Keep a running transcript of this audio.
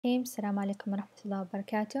السلام عليكم ورحمة الله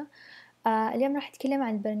وبركاته. اليوم راح أتكلم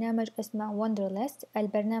عن برنامج اسمه Wunderlist.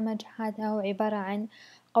 البرنامج هذا هو عبارة عن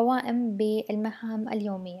قوائم بالمهام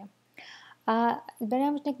اليومية.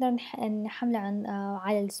 البرنامج نقدر نحمله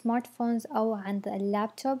على السمارت فونز أو عند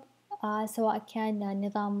اللابتوب، سواء كان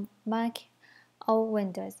نظام ماك أو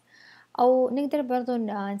ويندوز، أو نقدر برضو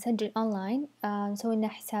نسجل أونلاين، نسوي لنا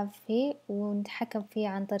حساب فيه ونتحكم فيه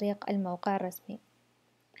عن طريق الموقع الرسمي.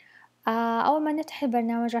 أول ما نفتح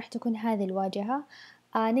البرنامج راح تكون هذه الواجهة.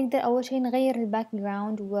 نقدر أول شي نغير الباك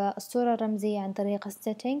جراوند والصورة الرمزية عن طريق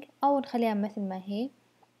السيتنج أو نخليها مثل ما هي.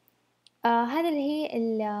 هذا اللي هي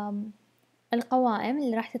القوائم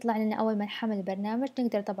اللي راح تطلع لنا أول ما نحمل البرنامج.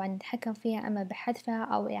 نقدر طبعا نتحكم فيها أما بحذفها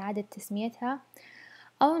أو إعادة تسميتها،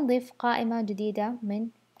 أو نضيف قائمة جديدة من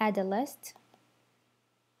add a list.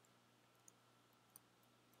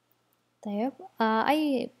 طيب،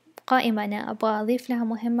 أي قائمة أنا أبغى أضيف لها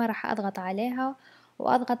مهمة راح أضغط عليها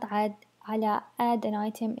وأضغط على add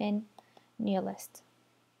an item in new list.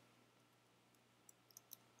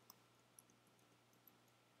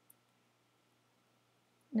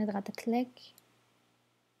 نضغط كليك.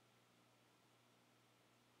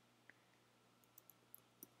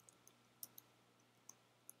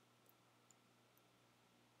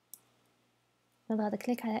 نضغط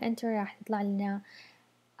كليك على انتر راح تطلع لنا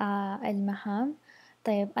المهام.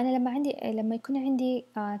 طيب أنا لما يكون عندي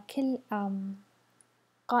كل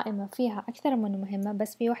قائمة فيها أكثر من مهمة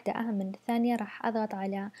بس في واحدة أهم من الثانية، راح أضغط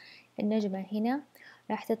على النجمة هنا،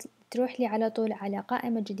 راح تروح لي على طول على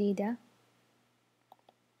قائمة جديدة.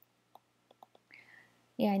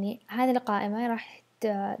 يعني هذه القائمة راح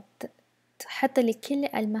تحط لي كل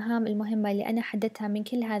المهام المهمة اللي أنا حددتها من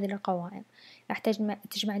كل هذه القوائم، راح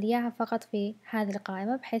تجمع لي إياها فقط في هذه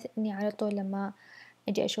القائمة، بحيث إني على طول لما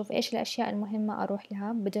أجي أشوف إيش الأشياء المهمة أروح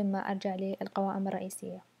لها بدون ما أرجع للقوائم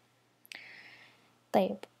الرئيسية.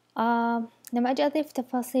 طيب، لما أجي أضيف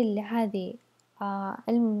تفاصيل لهذه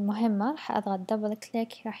المهمة راح أضغط دبل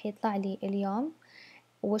كليك، راح يطلع لي اليوم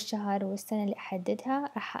والشهر والسنة اللي أحددها.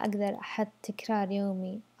 راح أقدر أحط تكرار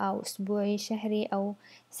يومي أو أسبوعي شهري أو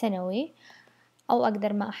سنوي، أو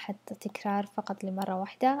أقدر ما أحط تكرار فقط لمرة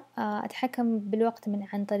واحدة. أتحكم بالوقت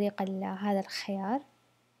عن طريق هذا الخيار.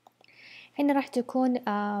 هنا راح تكون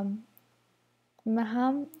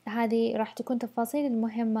مهام، هذه راح تكون تفاصيل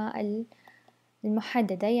المهمة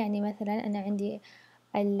المحددة. يعني مثلا أنا عندي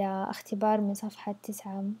الاختبار من صفحة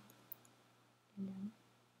 9،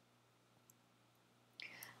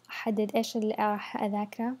 أحدد إيش اللي راح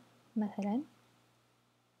أذاكره مثلا.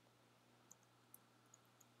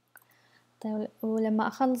 طيب، ولما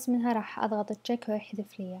أخلص منها راح أضغط تشيك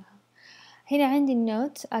ويحذف لي إياها. هنا عندي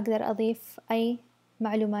النوت، أقدر أضيف أي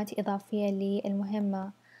معلومات إضافية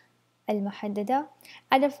للمهمة المحددة.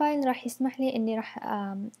 هذا الفايل راح يسمح لي إني راح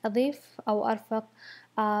أضيف أو أرفق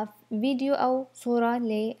فيديو أو صورة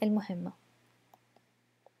للمهمة.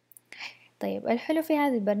 طيب، الحلو في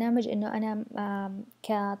هذا البرنامج إنه أنا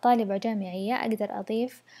كطالبة جامعية أقدر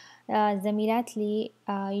أضيف زميلات لي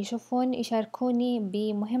يشاركوني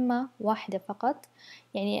بمهمة واحدة فقط.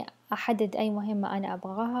 يعني أحدد أي مهمة أنا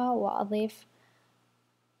أبغاها وأضيف.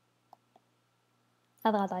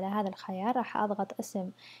 أضغط على هذا الخيار، راح أضغط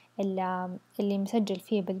اسم اللي مسجل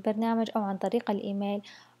فيه بالبرنامج، أو عن طريق الإيميل،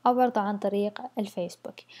 أو برضه عن طريق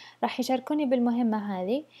الفيسبوك. راح يشاركوني بالمهمة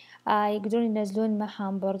هذه. يقدرون ينزلون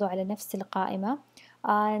مهام برضو على نفس القائمة.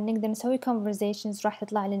 نقدر نسوي conversations، راح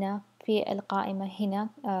تطلع لنا في القائمة هنا.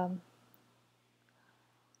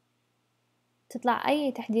 تطلع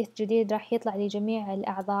أي تحديث جديد راح يطلع لجميع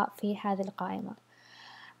الأعضاء في هذه القائمة.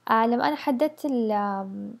 لما أنا حددت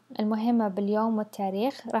المهمة باليوم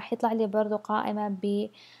والتاريخ راح يطلع لي برضو قائمة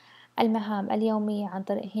بالمهام اليومية عن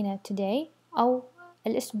طريق هنا today، أو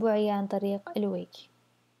الأسبوعية عن طريق الويك.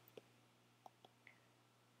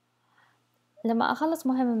 لما أخلص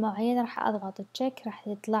مهمة معينة راح أضغط تشيك، راح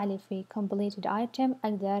يطلع لي في completed item،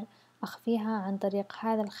 أقدر أخفيها عن طريق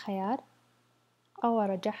هذا الخيار أو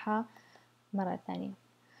أرجعها مرة ثانية.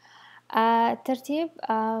 الترتيب،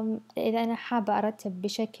 إذا أنا حابة أرتب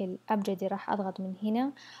بشكل أبجدي راح أضغط من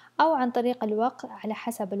هنا، أو عن طريق الوقت على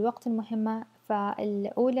حسب الوقت المهمة،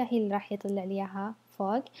 فالأولى هي اللي راح يطلع لي إياها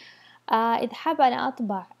فوق. إذا حابة أنا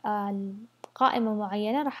أطبع قائمة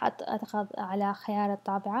معينة راح أضغط على خيار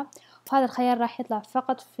الطابعة، وهذا الخيار راح يطلع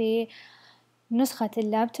فقط في نسخة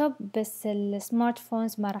اللابتوب، بس السمارت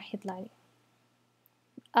فونز ما راح يطلع لي.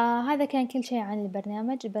 هذا كان كل شيء عن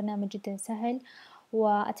البرنامج. البرنامج جدا سهل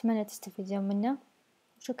وأتمنى تستفيدون منه.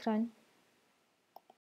 شكرا.